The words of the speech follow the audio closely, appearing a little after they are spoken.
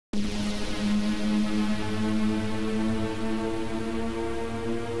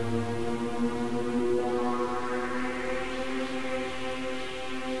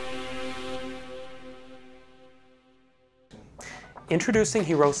Introducing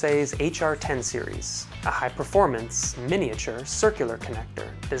Hirose's HR10 Series, a high-performance, miniature, circular connector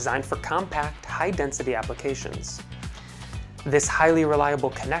designed for compact, high-density applications. This highly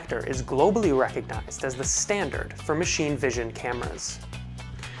reliable connector is globally recognized as the standard for machine vision cameras.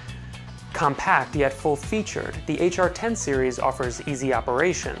 Compact yet full-featured, the HR10 series offers easy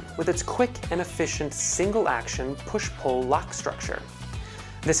operation with its quick and efficient single-action push-pull lock structure.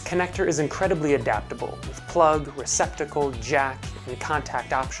 This connector is incredibly adaptable with plug, receptacle, jack, and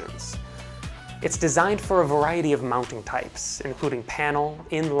contact options. It's designed for a variety of mounting types, including panel,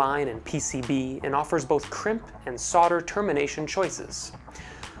 inline, and PCB, and offers both crimp and solder termination choices.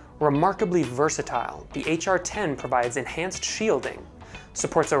 Remarkably versatile, the HR10 provides enhanced shielding,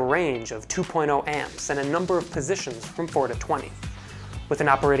 supports a range of 2.0 amps and a number of positions from 4 to 20. With an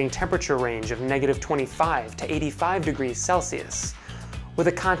operating temperature range of -25 to 85 degrees Celsius, with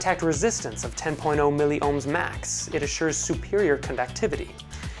a contact resistance of 10.0 milliohms max, it assures superior conductivity.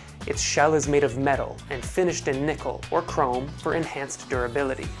 Its shell is made of metal and finished in nickel or chrome for enhanced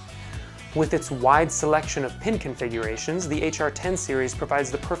durability. With its wide selection of pin configurations, the HR10 series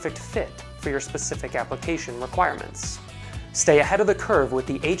provides the perfect fit for your specific application requirements. Stay ahead of the curve with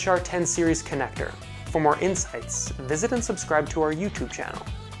the HR10 series connector. For more insights, visit and subscribe to our YouTube channel,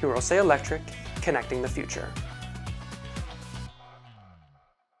 Hirose Electric, Connecting the Future.